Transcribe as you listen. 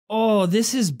Oh,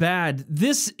 this is bad.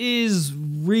 This is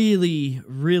really,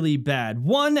 really bad.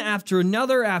 One after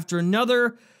another,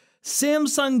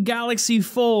 Samsung Galaxy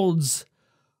Folds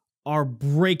are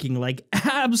breaking, like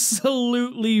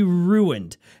absolutely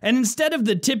ruined. And instead of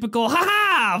the typical,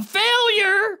 haha,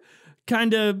 failure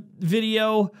kind of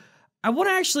video, I want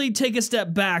to actually take a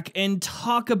step back and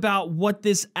talk about what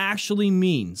this actually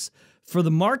means for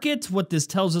the market, what this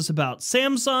tells us about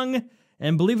Samsung,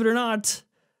 and believe it or not,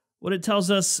 what it tells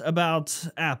us about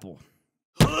Apple.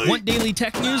 Want daily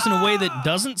tech news in a way that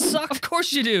doesn't suck? Of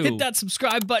course you do! Hit that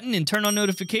subscribe button and turn on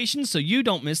notifications so you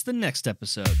don't miss the next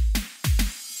episode.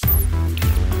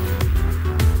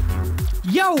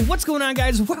 Yo, what's going on,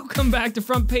 guys? Welcome back to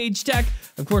Front Page Tech.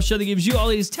 Of course, show that gives you all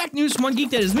these tech news from one geek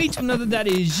that is me to another that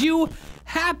is you.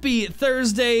 Happy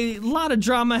Thursday. A lot of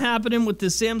drama happening with the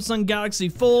Samsung Galaxy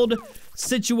Fold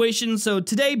situation. So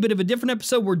today, bit of a different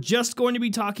episode. We're just going to be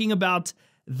talking about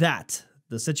that,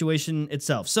 the situation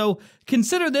itself. So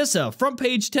consider this a Front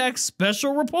Page Tech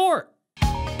special report.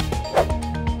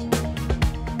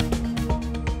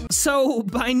 So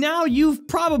by now, you've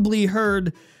probably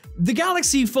heard the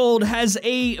Galaxy Fold has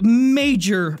a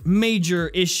major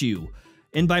issue.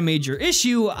 And by major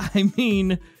issue, I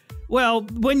mean, well,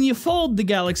 when you fold the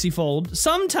Galaxy Fold,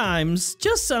 sometimes,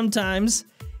 just sometimes,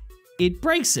 it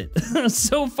breaks it.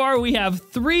 So far, we have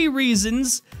 3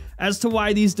 reasons as to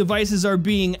why these devices are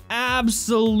being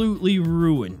absolutely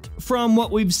ruined. From what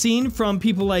we've seen from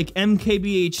people like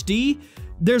MKBHD,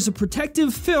 there's a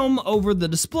protective film over the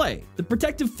display. The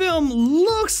protective film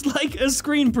looks like a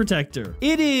screen protector.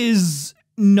 It is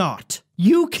not.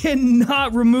 You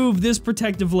cannot remove this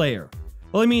protective layer.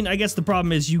 Well, I mean, I guess the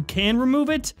problem is you can remove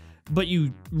it, but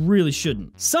you really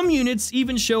shouldn't. Some units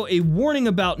even show a warning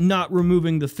about not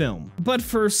removing the film, but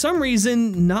for some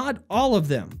reason, not all of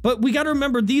them. But we gotta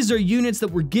remember these are units that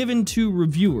were given to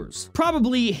reviewers.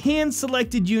 Probably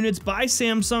hand-selected units by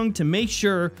Samsung to make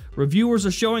sure reviewers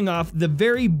are showing off the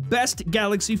very best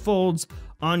Galaxy Folds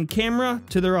on camera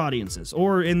to their audiences,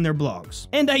 or in their blogs.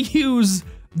 And I use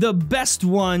the best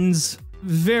ones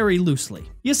very loosely.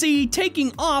 You see,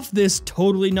 taking off this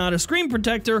totally not a screen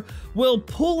protector will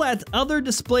pull at other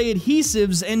display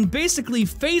adhesives and basically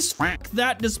face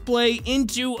that display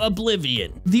into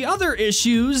oblivion. The other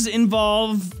issues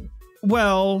involve,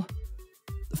 well,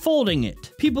 folding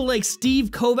it. People like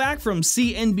Steve Kovac from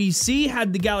CNBC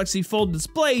had the Galaxy Fold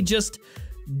display just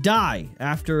die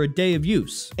after a day of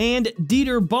use. And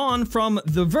Dieter Bohn from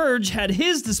The Verge had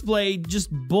his display just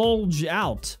bulge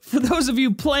out. For those of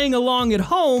you playing along at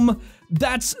home,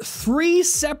 that's 3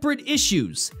 separate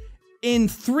issues in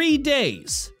 3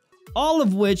 days, all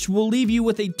of which will leave you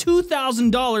with a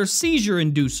 $2,000 seizure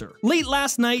inducer. Late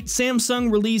last night, Samsung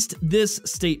released this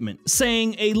statement,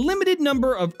 saying a limited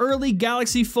number of early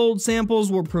Galaxy Fold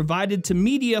samples were provided to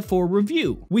media for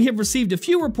review. We have received a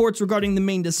few reports regarding the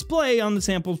main display on the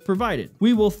samples provided.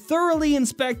 We will thoroughly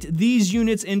inspect these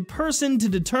units in person to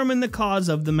determine the cause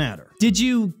of the matter. Did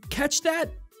you catch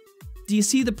that? Do you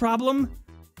see the problem?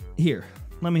 Here,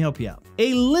 let me help you out.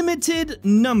 A limited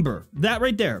number. That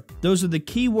right there. Those are the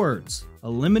key words. A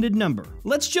limited number.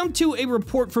 Let's jump to a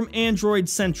report from Android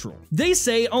Central. They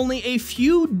say only a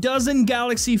few dozen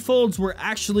Galaxy Folds were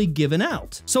actually given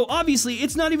out. So obviously,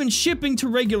 it's not even shipping to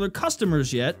regular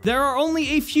customers yet. There are only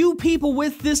a few people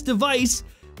with this device,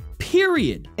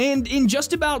 period. And in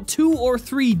just about 2 or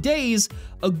 3 days,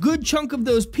 a good chunk of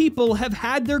those people have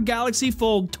had their Galaxy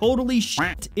Fold totally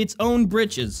shit its own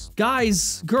britches.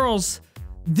 Guys, girls,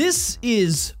 this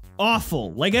is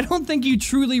awful. Like, I don't think you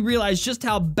truly realize just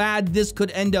how bad this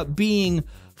could end up being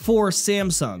for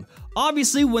Samsung.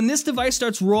 Obviously, when this device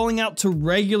starts rolling out to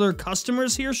regular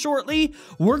customers here shortly,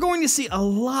 we're going to see a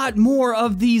lot more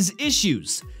of these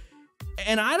issues.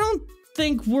 And I don't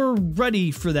think we're ready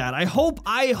for that. I hope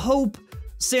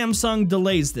Samsung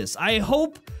delays this. I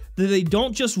hope that they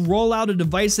don't just roll out a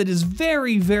device that is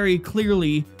very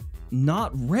clearly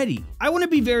not ready. I want to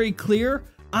be very clear.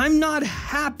 I'm not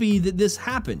happy that this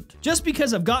happened. Just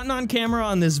because I've gotten on camera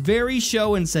on this very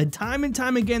show and said time and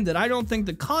time again that I don't think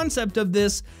the concept of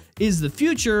this is the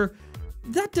future,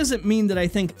 that doesn't mean that I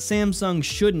think Samsung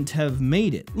shouldn't have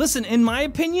made it. Listen, in my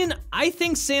opinion, I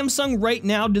think Samsung right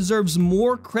now deserves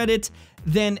more credit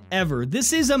than ever.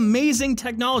 This is amazing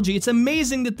technology. It's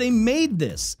amazing that they made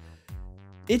this.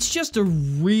 It's just a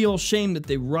real shame that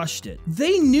they rushed it.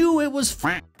 They knew it was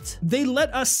f***ed. They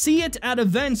let us see it at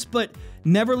events, but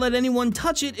never let anyone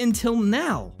touch it until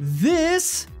now.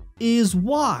 This is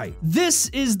why. This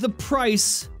is the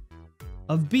price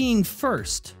of being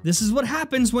first. This is what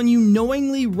happens when you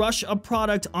knowingly rush a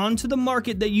product onto the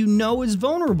market that you know is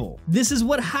vulnerable. This is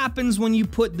what happens when you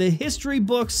put the history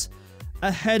books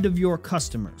ahead of your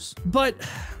customers. But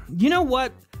you know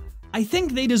what? I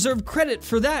think they deserve credit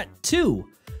for that too.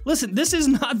 Listen, this is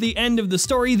not the end of the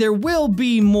story. There will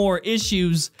be more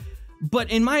issues, but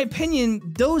in my opinion,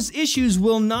 those issues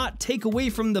will not take away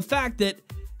from the fact that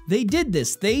they did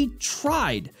this. They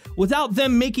tried. Without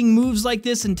them making moves like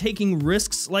this and taking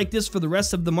risks like this for the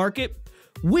rest of the market,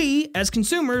 we, as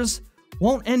consumers,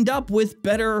 won't end up with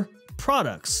better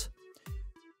products.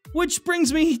 Which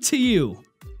brings me to you,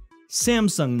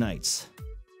 Samsung Knights.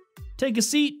 Take a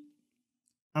seat.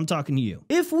 I'm talking to you.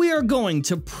 If we are going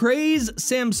to praise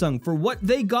Samsung for what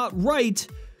they got right,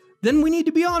 then we need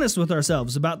to be honest with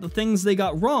ourselves about the things they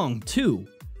got wrong, too.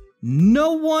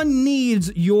 No one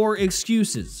needs your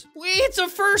excuses. It's a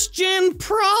first-gen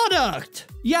product!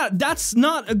 Yeah, that's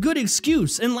not a good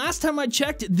excuse, and last time I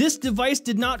checked, this device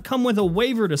did not come with a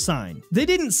waiver to sign. They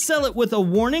didn't sell it with a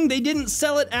warning, they didn't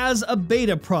sell it as a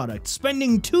beta product.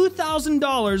 Spending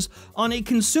 $2,000 on a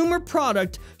consumer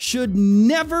product should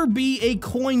never be a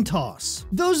coin toss.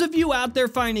 Those of you out there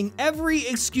finding every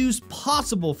excuse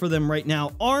possible for them right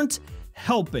now aren't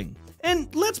helping.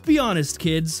 And let's be honest,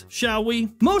 kids, shall we?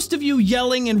 Most of you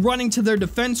yelling and running to their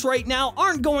defense right now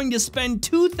aren't going to spend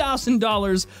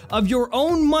 $2,000 of your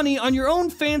own money on your own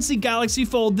fancy Galaxy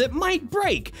Fold that might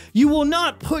break. You will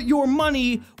not put your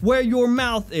money where your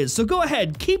mouth is. So go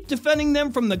ahead, keep defending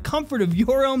them from the comfort of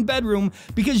your own bedroom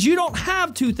because you don't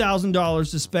have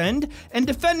 $2,000 to spend, and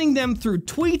defending them through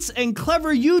tweets and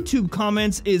clever YouTube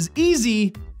comments is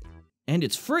easy. And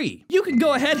it's free. You can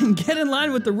go ahead and get in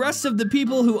line with the rest of the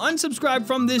people who unsubscribe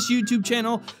from this YouTube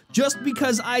channel just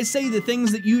because I say the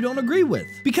things that you don't agree with.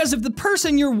 Because if the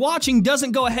person you're watching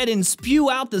doesn't go ahead and spew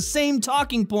out the same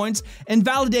talking points and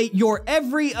validate your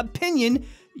every opinion,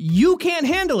 you can't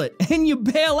handle it and you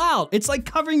bail out. It's like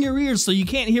covering your ears so you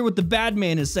can't hear what the bad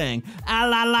man is saying. Ah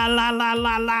la la la la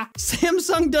la la.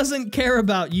 Samsung doesn't care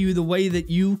about you the way that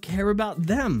you care about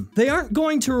them. They aren't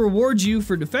going to reward you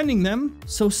for defending them,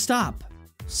 so stop.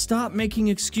 Stop making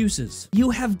excuses. You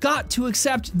have got to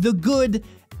accept the good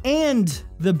and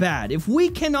the bad. If we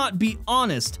cannot be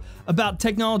honest about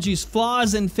technology's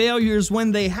flaws and failures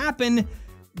when they happen,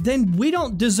 then we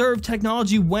don't deserve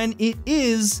technology when it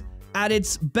is at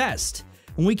its best.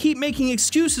 When we keep making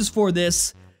excuses for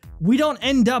this, we don't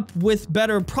end up with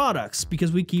better products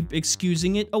because we keep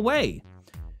excusing it away.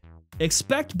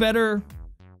 Expect better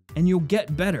and you'll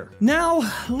get better. Now,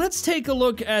 let's take a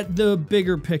look at the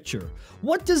bigger picture.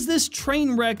 What does this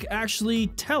train wreck actually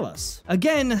tell us?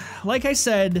 Again, like I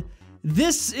said,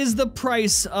 this is the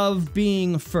price of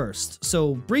being first.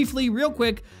 So briefly, real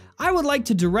quick, I would like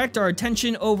to direct our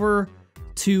attention over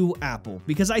to Apple,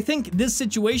 because I think this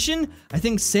situation, I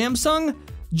think Samsung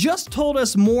just told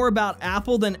us more about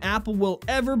Apple than Apple will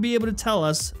ever be able to tell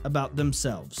us about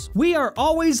themselves. We are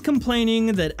always complaining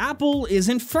that Apple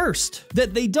isn't first,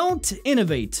 that they don't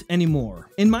innovate anymore.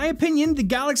 In my opinion, the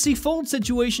Galaxy Fold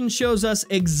situation shows us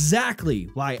exactly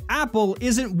why Apple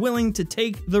isn't willing to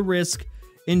take the risk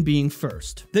in being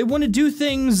first. They want to do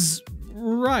things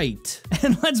right.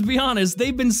 And let's be honest,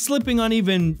 they've been slipping on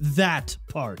even that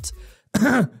part.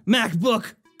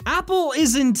 MacBook. Apple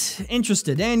isn't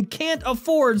interested and can't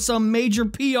afford some major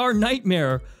PR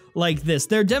nightmare like this.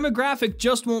 Their demographic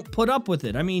just won't put up with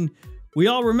it. I mean, we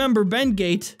all remember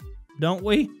Bendgate, don't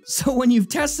we? So when you've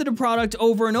tested a product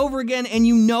over and over again and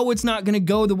you know it's not going to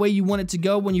go the way you want it to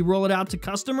go when you roll it out to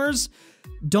customers,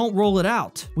 don't roll it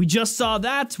out. We just saw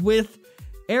that with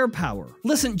AirPower.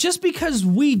 Listen, just because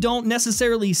we don't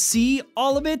necessarily see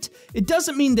all of it, it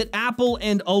doesn't mean that Apple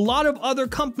and a lot of other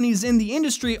companies in the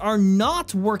industry are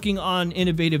not working on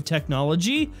innovative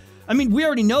technology. I mean, we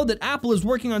already know that Apple is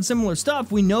working on similar stuff.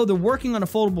 We know they're working on a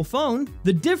foldable phone.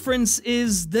 The difference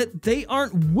is that they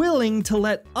aren't willing to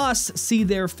let us see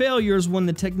their failures when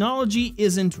the technology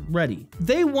isn't ready.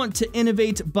 They want to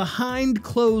innovate behind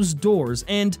closed doors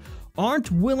and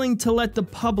aren't willing to let the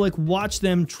public watch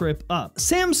them trip up.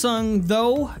 Samsung,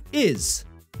 though, is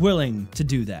willing to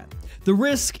do that. The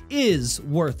risk is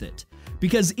worth it,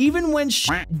 because even when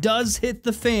shit does hit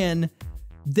the fan,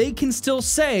 they can still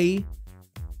say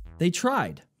they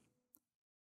tried.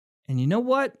 And you know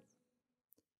what?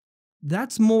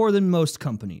 That's more than most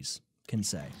companies can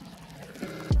say.